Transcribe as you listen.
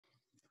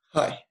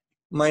Hi,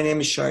 my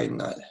name is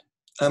Sahin.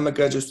 I'm a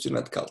graduate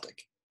student at Caltech.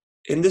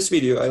 In this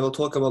video, I will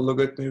talk about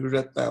logarithmic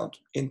regret bound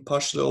in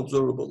partially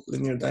observable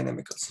linear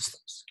dynamical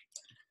systems.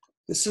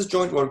 This is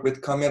joint work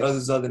with Kamyar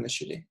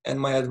Azizzadenesheli and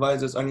my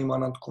advisors Anima,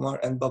 Anandkumar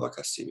and Babak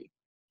Hassibi.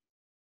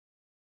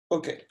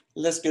 Okay,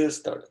 let's get it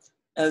started.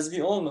 As we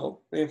all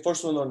know,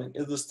 reinforcement learning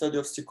is the study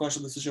of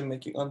sequential decision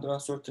making under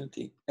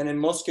uncertainty, and in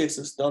most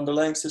cases, the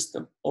underlying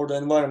system or the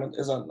environment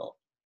is unknown.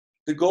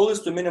 The goal is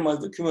to minimize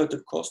the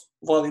cumulative cost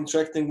while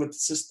interacting with the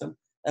system,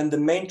 and the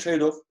main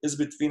trade-off is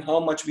between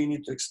how much we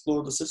need to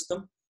explore the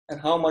system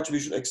and how much we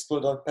should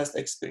exploit our past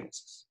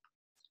experiences.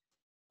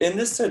 In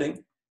this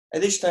setting,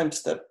 at each time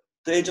step,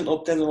 the agent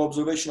obtains an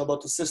observation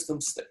about the system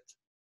state.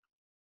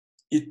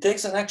 It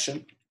takes an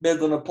action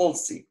based on a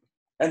policy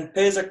and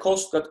pays a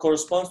cost that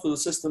corresponds to the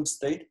system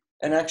state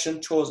and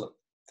action chosen,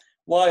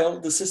 while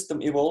the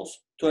system evolves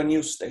to a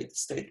new state,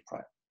 state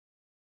prime.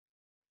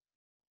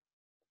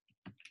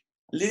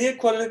 Linear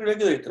quadratic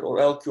regulator, or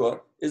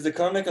LQR, is the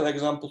canonical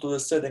example to the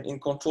setting in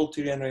control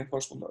theory and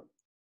reinforcement learning.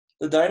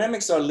 The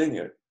dynamics are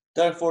linear,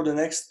 therefore the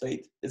next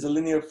state is a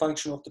linear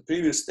function of the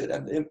previous state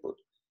and the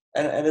input,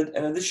 and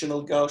an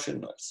additional Gaussian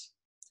noise.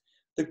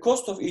 The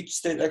cost of each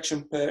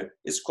state-action pair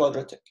is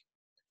quadratic.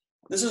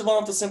 This is one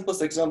of the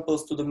simplest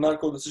examples to the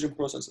Markov decision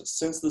processes,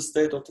 since the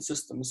state of the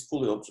system is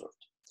fully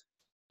observed.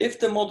 If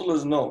the model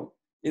is known,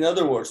 in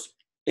other words,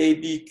 A,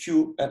 B,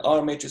 Q, and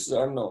R matrices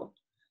are known,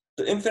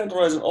 the infinite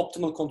horizon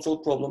optimal control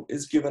problem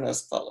is given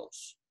as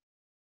follows.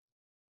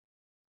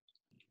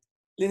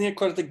 Linear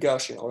quadratic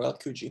Gaussian, or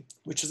LQG,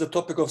 which is the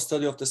topic of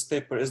study of this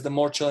paper, is the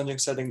more challenging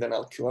setting than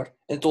LQR,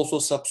 and it also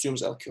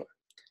subsumes LQR.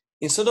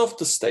 Instead of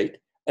the state,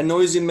 a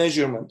noisy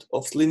measurement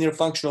of linear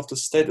function of the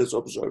state is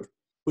observed,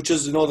 which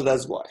is denoted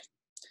as Y.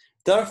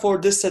 Therefore,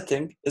 this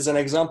setting is an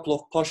example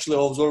of partially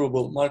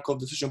observable Markov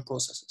decision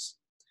processes.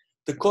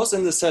 The cost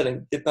in the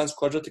setting depends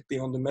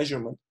quadratically on the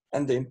measurement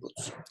and the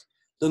inputs.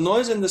 The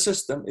noise in the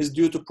system is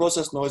due to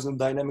process noise in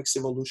dynamics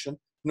evolution,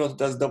 denoted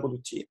as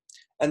WT,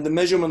 and the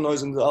measurement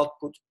noise in the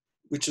output,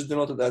 which is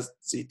denoted as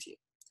ZT.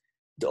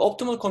 The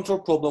optimal control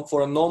problem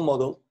for a known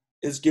model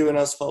is given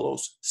as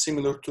follows,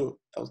 similar to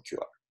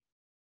LQR.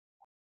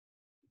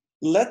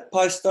 Let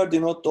pi star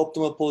denote the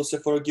optimal policy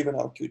for a given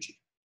LQG.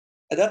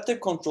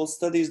 Adaptive control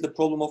studies the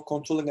problem of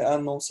controlling an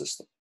unknown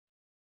system.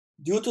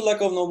 Due to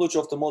lack of knowledge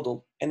of the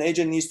model, an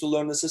agent needs to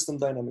learn the system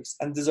dynamics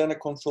and design a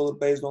controller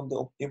based on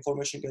the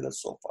information gathered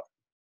so far.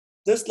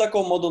 This lack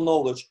of model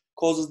knowledge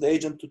causes the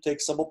agent to take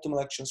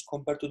suboptimal actions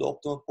compared to the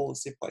optimal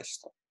policy pi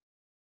star.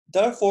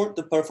 Therefore,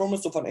 the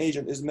performance of an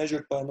agent is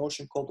measured by a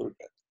notion called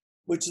regret,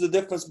 which is the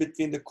difference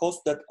between the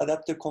cost that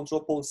adaptive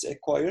control policy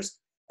acquires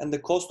and the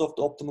cost of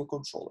the optimal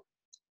controller.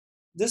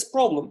 This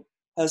problem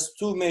has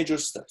two major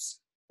steps: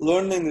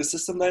 learning the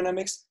system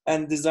dynamics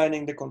and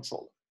designing the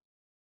controller.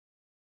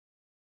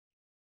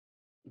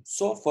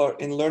 So far,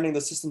 in learning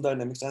the system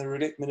dynamics and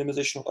regret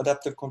minimization of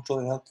adaptive control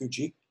in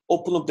LQG,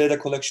 open-loop data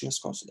collection is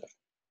considered.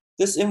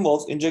 This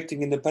involves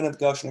injecting independent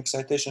Gaussian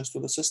excitations to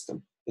the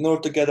system in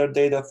order to gather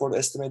data for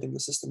estimating the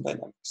system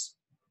dynamics.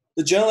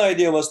 The general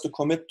idea was to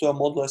commit to a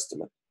model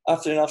estimate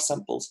after enough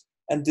samples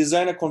and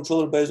design a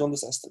controller based on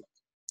this estimate.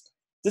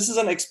 This is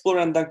an explore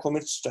and then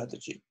commit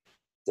strategy.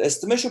 The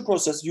estimation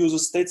process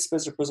uses state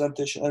space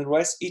representation and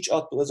writes each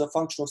output as a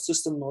function of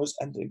system noise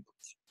and input.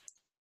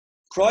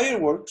 Prior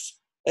works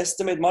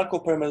estimate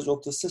Markov parameters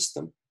of the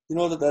system,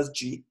 denoted as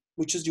G,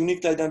 which is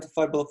uniquely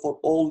identifiable for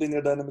all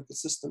linear dynamical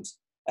systems,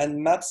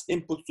 and maps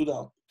inputs to the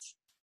outputs.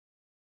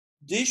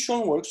 These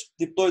shown works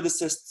deploy the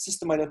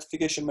system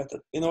identification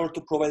method in order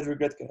to provide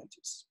regret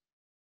guarantees.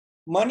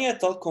 Mani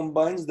et al.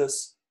 Combines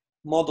this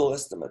model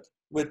estimate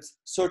with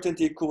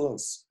certainty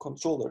equivalence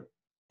controller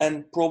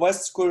and provides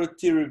square root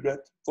T regret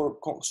for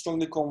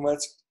strongly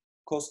convex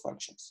cost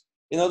functions.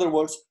 In other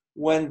words,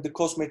 when the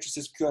cost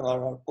matrices Q and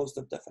R are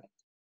positive definite.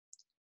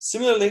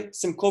 Similarly,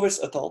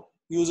 Simkovitz et al.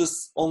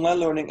 Uses online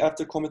learning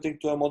after committing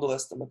to a model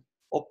estimate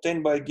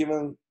obtained by a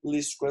given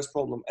least squares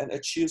problem and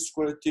achieves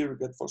square root T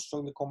regret for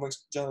strongly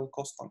convex general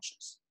cost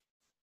functions.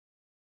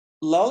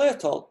 Lale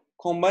et al.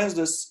 Combines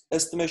this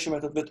estimation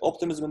method with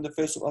optimism in the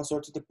face of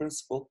uncertainty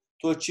principle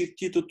to achieve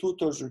T to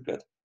 2/3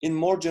 regret in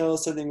more general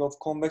setting of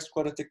convex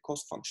quadratic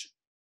cost function.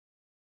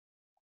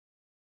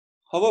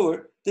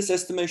 However, this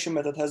estimation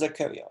method has a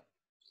caveat.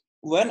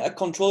 When a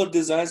controller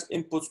designs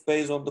inputs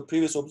based on the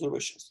previous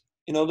observations,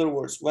 in other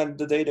words, when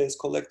the data is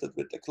collected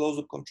with a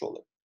closed-loop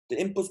controller, the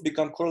inputs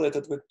become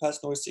correlated with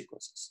past noise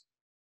sequences.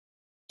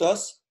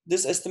 Thus,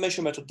 this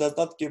estimation method does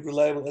not give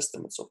reliable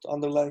estimates of the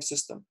underlying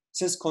system,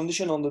 since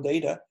conditioned on the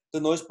data, the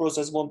noise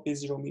process won't be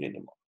zero mean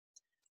anymore.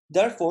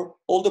 Therefore,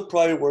 all the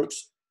prior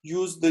works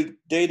use the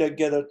data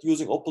gathered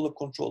using open-loop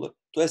controller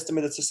to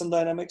estimate the system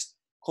dynamics,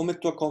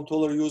 commit to a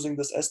controller using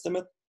this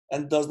estimate,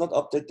 and does not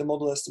update the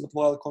model estimate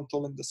while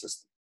controlling the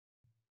system.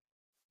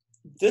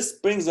 This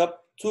brings up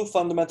two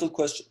fundamental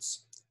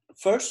questions.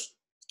 First,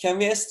 can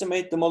we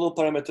estimate the model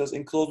parameters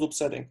in closed-loop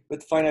setting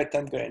with finite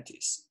time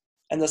guarantees?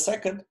 And the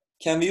second,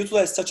 can we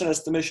utilize such an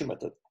estimation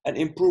method and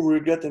improve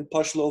regret in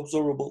partially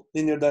observable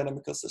linear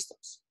dynamical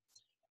systems?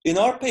 In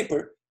our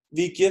paper,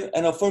 we give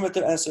an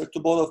affirmative answer to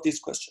both of these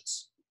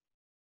questions.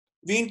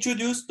 We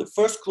introduce the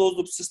first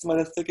closed-loop system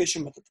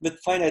identification method with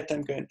finite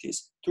time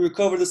guarantees to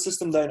recover the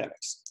system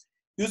dynamics.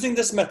 Using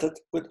this method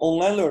with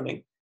online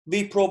learning,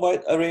 we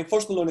provide a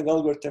reinforcement learning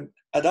algorithm,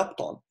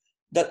 Adapton,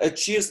 that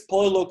achieves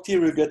polylog T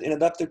regret in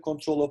adaptive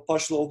control of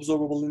partially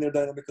observable linear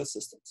dynamical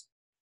systems,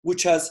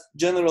 which has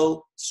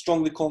general,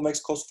 strongly convex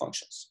cost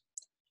functions.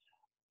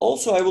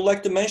 Also, I would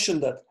like to mention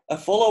that a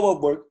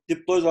follow-up work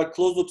deploys our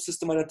closed-loop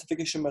system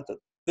identification method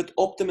with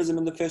optimism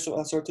in the face of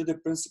uncertainty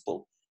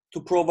principle to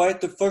provide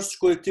the first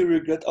square T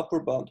regret upper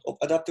bound of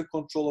adaptive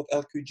control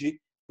of LQG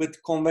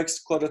with convex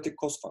quadratic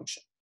cost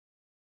function.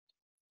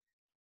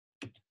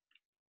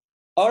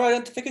 Our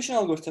identification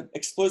algorithm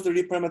exploits the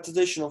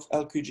reparameterization of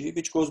LQG,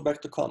 which goes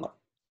back to Kamyar.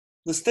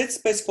 The state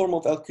space form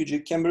of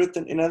LQG can be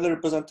written in another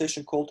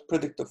representation called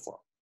predictive form.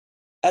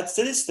 At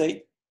steady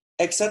state,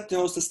 X hat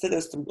denotes the state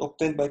estimate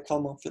obtained by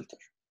Kalman filter.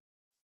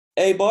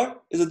 A bar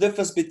is the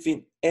difference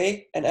between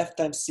A and F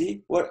times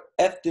C, where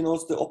F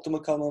denotes the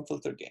optimal Kalman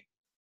filter gain.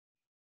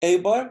 A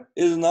bar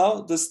is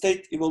now the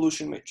state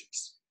evolution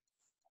matrix.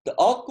 The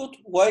output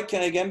Y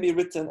can again be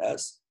written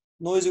as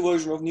noisy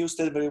version of new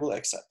state variable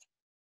X hat.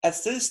 At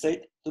steady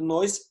state, the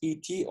noise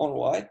ET on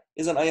Y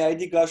is an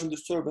IID Gaussian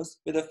disturbance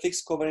with a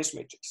fixed covariance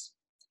matrix.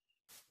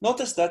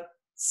 Notice that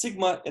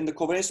sigma in the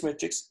covariance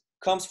matrix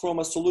comes from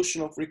a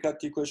solution of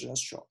Riccati equation as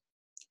shown.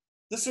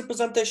 This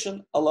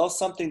representation allows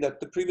something that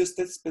the previous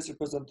state space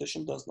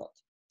representation does not.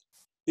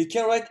 We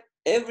can write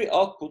every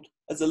output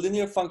as a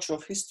linear function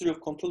of history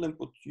of control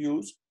input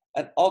U's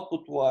and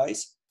output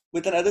Y's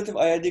with an additive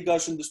IID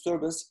Gaussian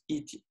disturbance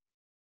ET.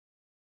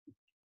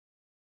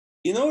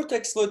 In order to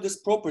exploit this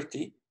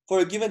property, for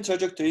a given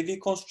trajectory, we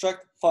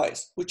construct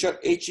phi's, which are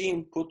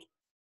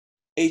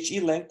HE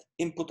length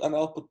input and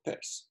output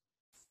pairs.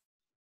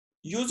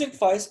 Using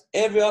phi's,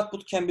 every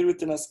output can be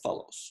written as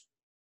follows.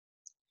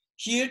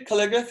 Here,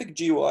 calligraphic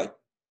GY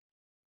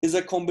is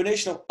a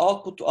combination of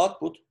output to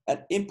output and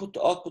input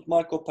to output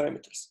Markov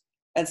parameters.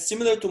 And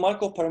similar to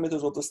Markov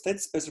parameters of the state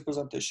space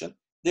representation,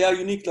 they are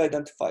uniquely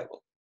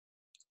identifiable.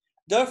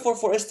 Therefore,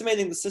 for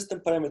estimating the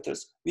system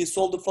parameters, we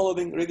solve the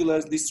following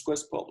regularized least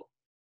squares problem.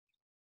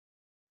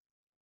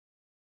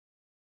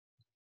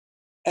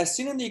 As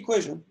seen in the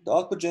equation, the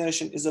output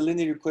generation is a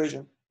linear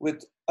equation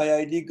with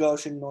IID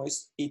Gaussian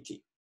noise ET.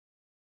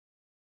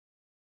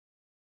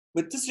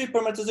 With this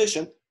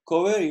reparameterization,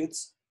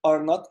 covariates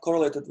are not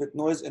correlated with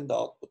noise in the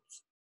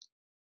outputs.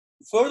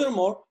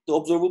 Furthermore, the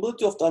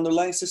observability of the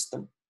underlying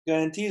system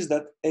guarantees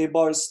that A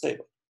bar is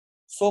stable.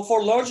 So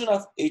for large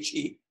enough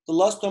HE, the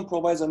last term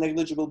provides a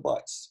negligible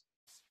bias.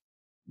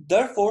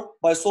 Therefore,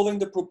 by solving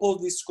the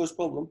proposed least squares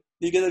problem,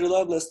 we get a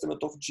reliable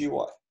estimate of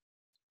GY.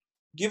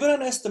 Given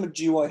an estimate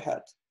GY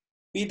hat,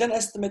 we then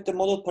estimate the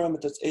model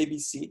parameters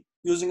ABC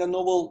using a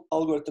novel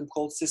algorithm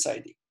called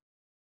SysID.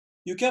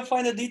 You can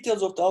find the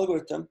details of the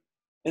algorithm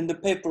in the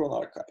paper on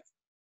arXiv.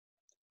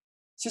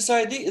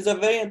 SysID is a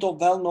variant of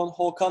well-known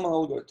Hall-Kalman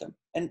algorithm,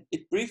 and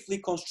it briefly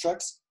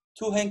constructs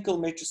two Henkel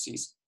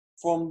matrices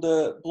from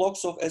the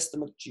blocks of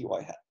estimate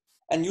GY hat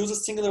and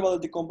uses singular value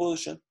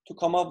decomposition to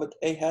come up with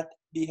A hat,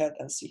 B hat,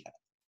 and C hat.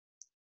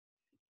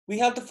 We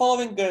have the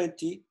following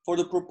guarantee for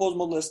the proposed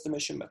model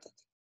estimation method.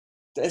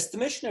 The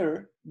estimation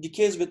error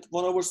decays with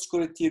 1 over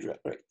square root T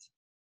rate.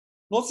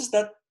 Notice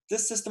that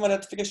this system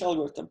identification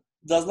algorithm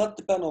does not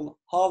depend on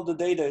how the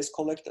data is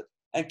collected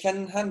and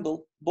can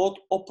handle both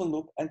open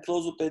loop and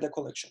closed loop data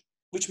collection,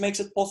 which makes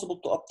it possible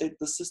to update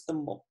the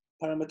system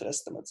parameter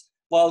estimates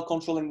while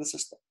controlling the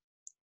system.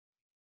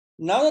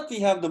 Now that we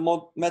have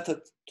the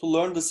method to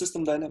learn the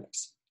system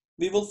dynamics,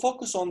 we will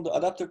focus on the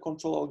adaptive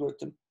control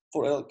algorithm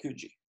for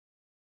LQG.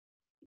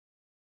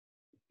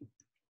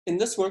 In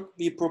this work,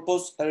 we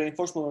propose a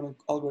reinforcement learning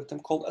algorithm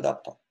called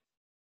Adapton.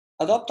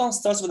 Adapton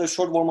starts with a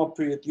short warm-up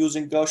period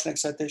using Gaussian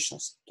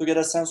excitations to get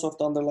a sense of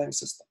the underlying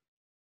system.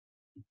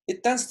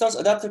 It then starts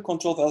adaptive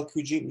control of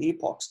LQG in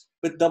epochs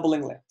with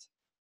doubling length.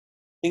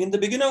 In the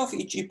beginning of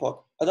each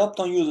epoch,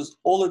 Adapton uses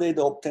all the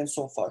data obtained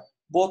so far,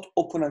 both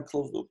open and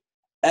closed loop,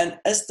 and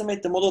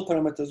estimate the model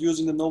parameters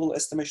using the novel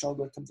estimation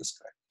algorithm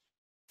described.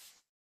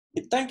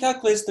 It then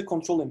calculates the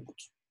control input.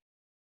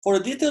 For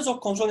the details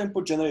of control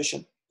input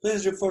generation,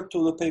 please refer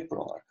to the paper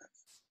on arXiv.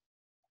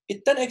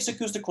 It then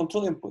executes the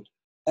control input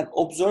and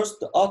observes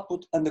the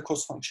output and the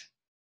cost function.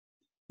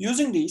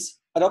 Using these,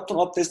 Adapton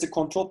updates the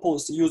control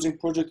policy using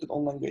projected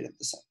online gradient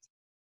descent.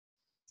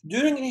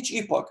 During each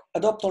epoch,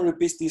 Adapton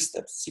repeats these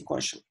steps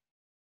sequentially.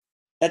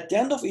 At the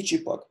end of each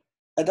epoch,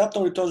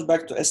 Adapton returns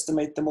back to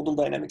estimate the model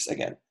dynamics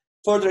again,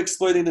 further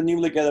exploiting the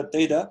newly gathered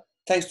data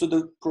thanks to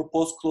the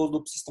proposed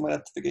closed-loop system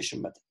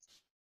identification method.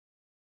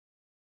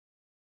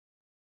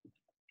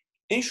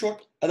 In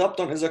short,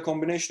 Adapton is a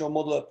combination of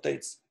model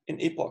updates in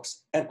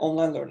epochs and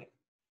online learning.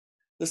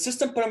 The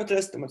system parameter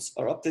estimates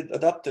are updated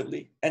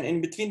adaptively, and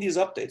in between these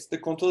updates, the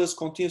controller is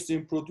continuously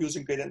improved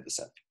using gradient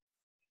descent.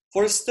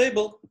 For a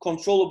stable,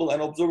 controllable,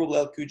 and observable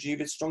LQG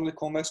with strongly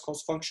convex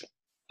cost function,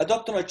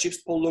 Adapton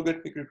achieves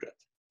logarithmic regret.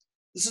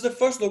 This is the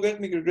first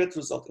logarithmic regret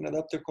result in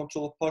adaptive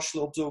control of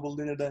partially observable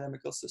linear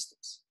dynamical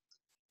systems.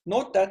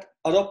 Note that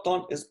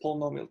adopt-on is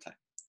polynomial time.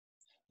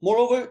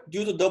 Moreover,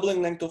 due to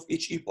doubling length of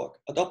each epoch,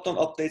 adopt-on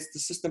updates the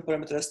system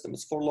parameter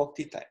estimates for log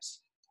t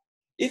times.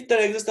 If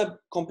there exists a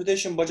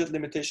computation budget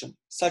limitation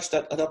such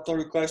that adopt-on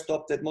requires to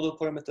update model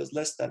parameters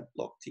less than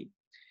log t,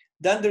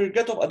 then the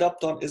regret of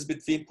adopt-on is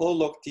between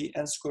polylog t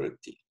and square root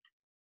t.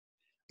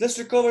 This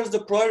recovers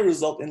the prior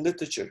result in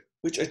literature,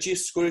 which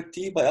achieves square root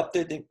t by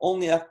updating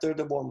only after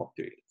the warm-up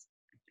period.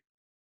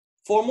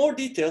 For more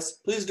details,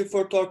 please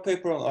refer to our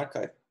paper on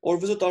arXiv or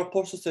visit our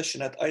poster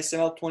session at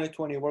ICML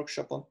 2020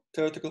 workshop on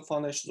theoretical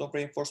foundations of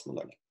reinforcement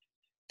learning.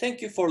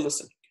 Thank you for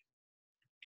listening.